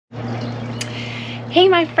Hey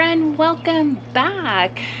my friend, welcome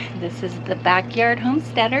back. This is the Backyard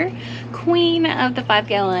Homesteader, queen of the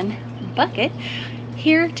 5-gallon bucket.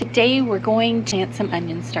 Here today we're going to plant some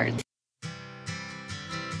onion starts.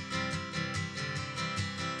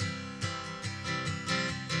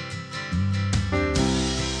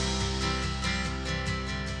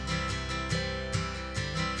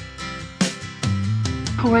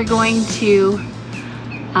 We're going to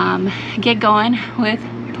get going with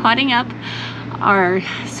potting up our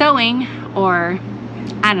sowing, or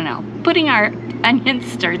I don't know, putting our onion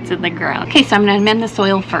starts in the ground. Okay, so I'm gonna amend the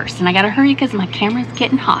soil first, and I gotta hurry because my camera's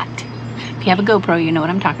getting hot. If you have a GoPro, you know what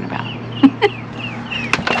I'm talking about.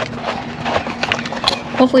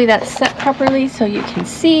 Hopefully that's set properly so you can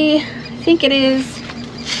see. I think it is.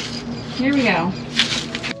 Here we go.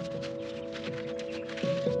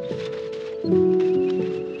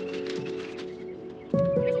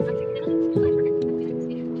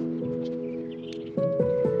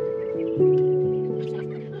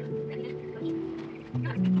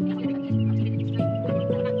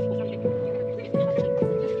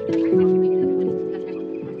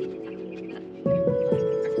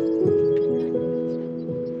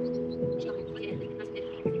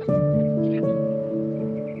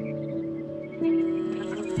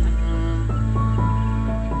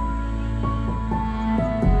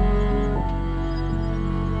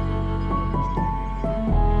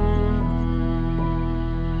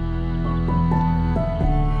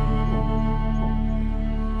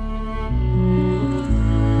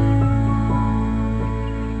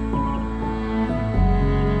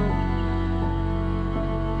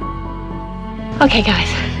 Okay guys,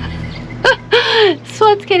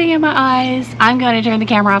 sweat's getting in my eyes. I'm going to turn the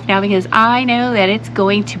camera off now because I know that it's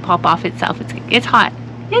going to pop off itself. It's hot.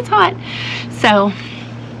 It's hot. So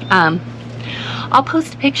I'll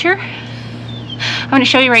post a picture. I'm going to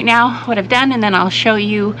show you right now what I've done, and then I'll show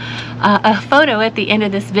you a photo at the end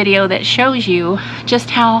of this video that shows you just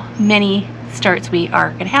how many starts we are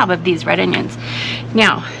going to have of these red onions.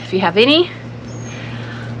 Now, if you have any,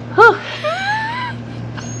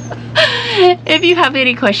 if you have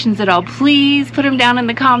any questions at all, please put them down in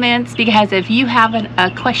the comments, because if you have a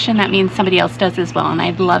question, that means somebody else does as well, and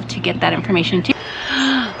I'd love to get that information too.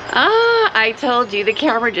 I told you the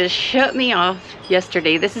camera just shut me off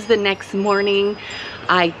yesterday. This is the next morning.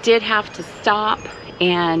 I did have to stop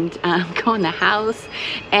and go in the house,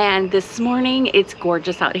 and this morning it's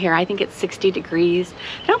gorgeous out here. I think it's 60 degrees.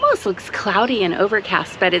 It almost looks cloudy and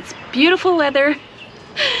overcast, but it's beautiful weather.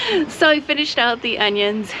 So I finished out the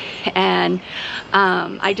onions, and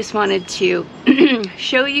I just wanted to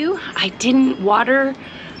show you. I didn't water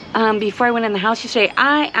before I went in the house yesterday.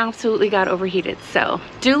 I absolutely got overheated. So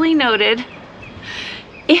duly noted.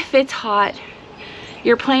 If it's hot,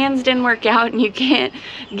 your plans didn't work out, and you can't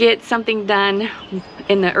get something done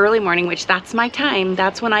in the early morning, which that's my time.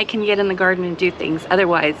 That's when I can get in the garden and do things.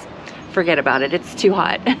 Otherwise, forget about it. It's too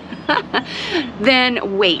hot.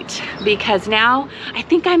 Then wait, because now I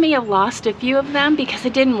think I may have lost a few of them because I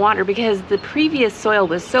didn't water, because the previous soil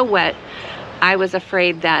was so wet. I was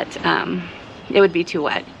afraid that it would be too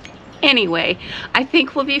wet. Anyway, I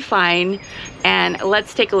think we'll be fine, and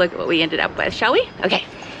let's take a look at what we ended up with, shall we? Okay.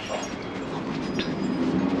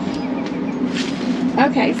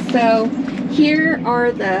 Okay, so here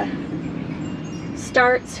are the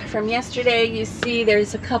starts from yesterday. You see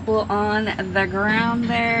there's a couple on the ground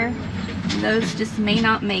there. Those just may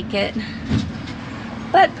not make it,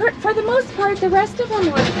 but for the most part the rest of them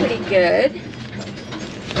look pretty good.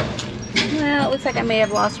 Well, it looks like I may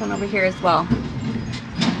have lost one over here as well.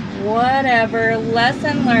 Whatever,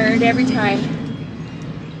 lesson learned every time.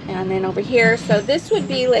 And then over here, so this would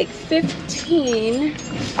be like 15,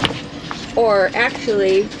 or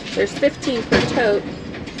actually there's 15 per tote.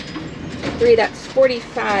 3, that's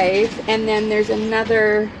 45, and then there's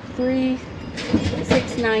another 3,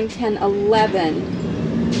 6, 9, 10, 11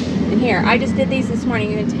 in here. I just did these this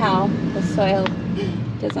morning. You can tell the soil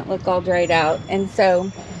doesn't look all dried out. And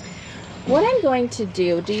so what I'm going to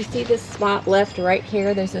do you see this spot left right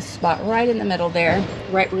here? There's a spot right in the middle there,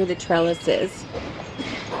 right where the trellis is.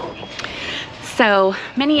 So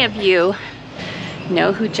many of you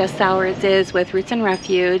know who Jess Sowers is with Roots and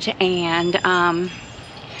Refuge, and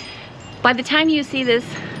by the time you see this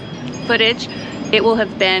footage, it will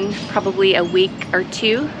have been probably a week or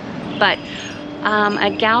two, but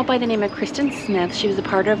a gal by the name of Kristen Smith, she was a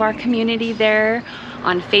part of our community there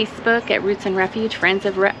on Facebook at Roots and Refuge, Friends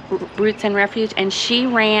of Roots and Refuge, and she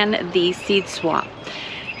ran the seed swap.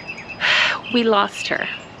 We lost her.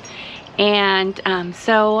 And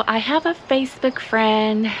so I have a Facebook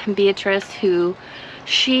friend, Beatrice, who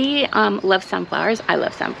She loves sunflowers. I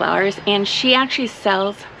love sunflowers. And she actually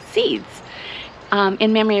sells seeds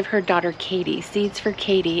in memory of her daughter Katie, Seeds for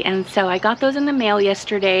Katie. And so I got those in the mail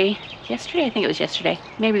yesterday. I think it was yesterday.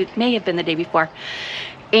 Maybe it may have been the day before.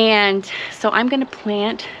 And so I'm going to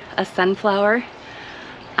plant a sunflower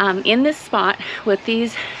in this spot with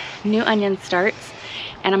these new onion starts.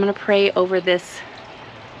 And I'm going to pray over this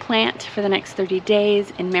plant for the next 30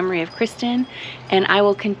 days in memory of Kristen, and I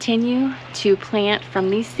will continue to plant from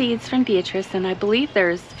these seeds from Beatrice, and I believe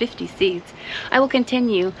there's 50 seeds. I will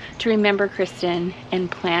continue to remember Kristen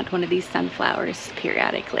and plant one of these sunflowers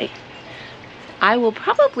periodically. I will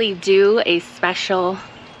probably do a special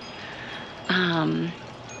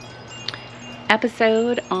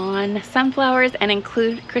episode on sunflowers and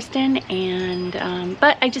include Kristen, and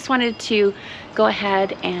but I just wanted to go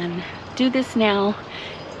ahead and do this now,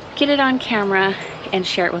 get it on camera, and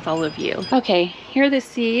share it with all of you. Okay, here are the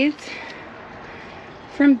seeds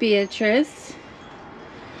from Beatrice,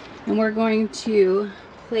 and we're going to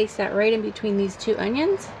place that right in between these two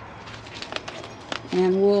onions,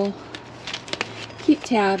 and we'll keep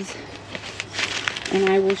tabs, and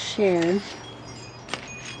I will share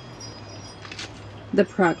the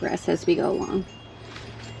progress as we go along.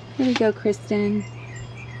 Here we go, Kristen.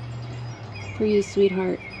 For you,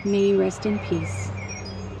 sweetheart. May you rest in peace.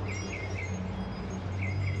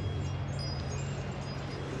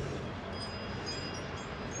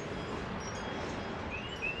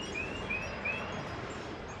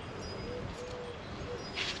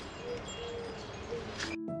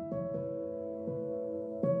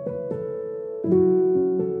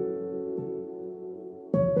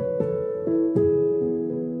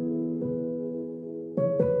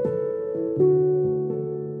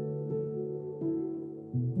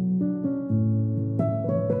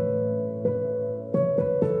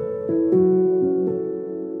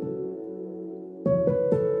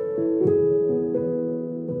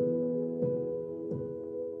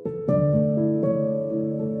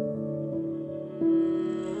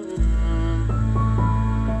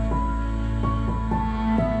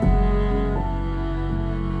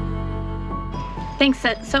 Thanks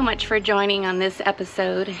so much for joining on this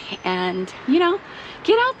episode, and you know,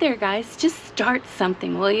 get out there, guys. Just start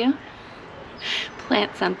something, will you?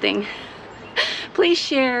 Plant something. Please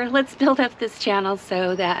share. Let's build up this channel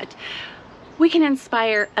so that we can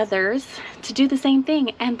inspire others to do the same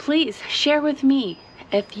thing. And please share with me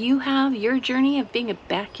if you have your journey of being a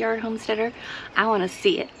backyard homesteader. I want to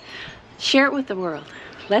see it. Share it with the world.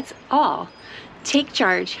 Let's all take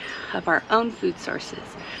charge of our own food sources.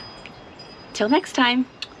 Till next time,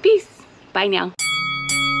 peace. Bye now.